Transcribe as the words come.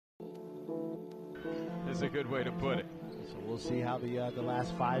is a good way to put it. So we'll see how the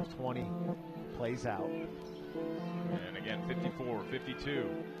last 5:20 plays out. And again, 54-52.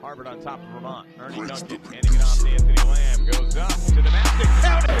 Harvard on top of Vermont. Ernie Duncan handing it off to Anthony Lamb. Goes up to the basket.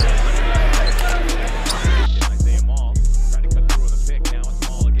 Counted! Isaiah Mall trying to cut through on the pick. Now it's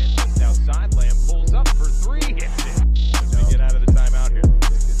Mall again. Just outside. Lamb pulls up for three. Hits it. As we get out of the timeout here.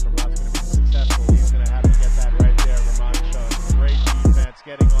 If Vermont's going to be successful, he's going to have to get that right there. Vermont showing great defense,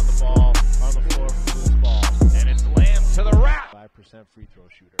 getting on the ball, on the floor for loose ball. And it's Lamb to the rack. 5% free throw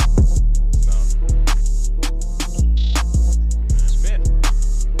shooter. Smith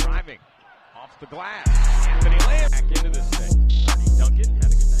driving off the glass. Anthony Lamb back into this thing. Ernie Duncan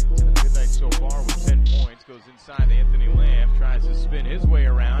had a good night so far with 10 points. Goes inside to Anthony Lamb. Tries to spin his way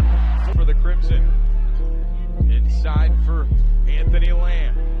around for the Crimson. Inside for Anthony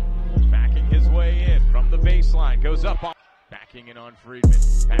Lamb. Backing his way in from the baseline. Goes up on. Backing in on Friedman.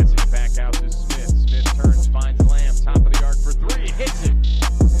 Passing it back out to Smith. Smith turns, finds Lamb. Top of the arc for three. Hits it.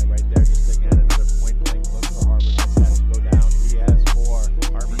 Yeah, right there, just again, another point-blank look for Harvard. Just has to go down. He has 4.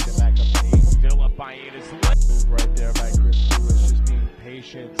 Harvard get back up to 8. Still up by 8 is left. Move right there by Chris Lewis, just being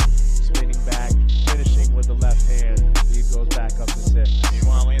patient, spinning back, finishing with the left hand. Lead goes back up to 6.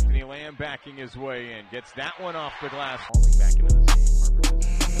 Meanwhile, Anthony Lamb backing his way in. Gets that one off the glass. Falling back into this game.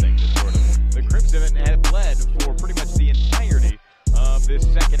 Harvard just sort of. The Crimson have led for pretty much the entirety of this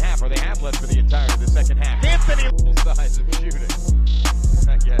second half, or they have led for the entirety of the second half. Anthony, full size of shooting,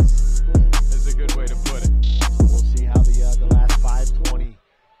 I guess, is a good way to put it. We'll see how the last 5:20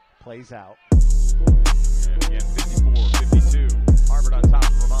 plays out. And again, 54-52. Harvard on top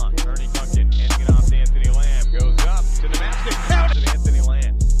of Vermont. Ernie Duncan handing it off to Anthony Lamb. Goes up to the basket. Count to Anthony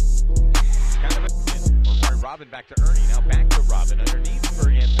Lamb. Kind of a Robin back to Ernie. Now back to Robin underneath for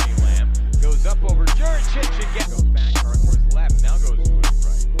Anthony Lamb. Goes up over Juricic and goes back towards the left. Now goes to his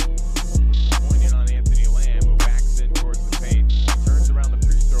right. Point in on Anthony Lamb, who backs in towards the paint. Turns around the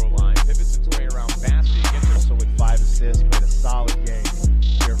free throw line. Pivots its way around Bassey. Gets Also with 5 assists, played a solid game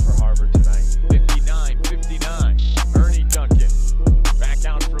here for Harvard tonight. 59-59. Ernie Duncan back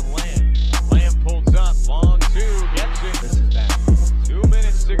out for Lamb. Lamb pulls up. Long two. Gets it. This is bad. 2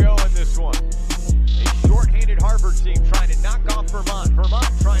 minutes to go in this one. A short-handed Harvard team trying to knock off Vermont. Vermont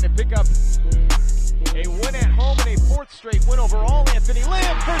trying to pick up a win at home and a 4th straight win overall. Anthony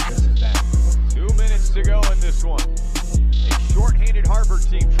Lamb. This is bad. 2 minutes to go in this one. A short-handed Harvard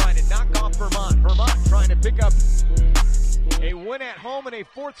team trying to knock off Vermont. Vermont trying to pick up a win at home and a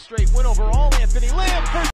 4th straight win overall. Anthony Lamb.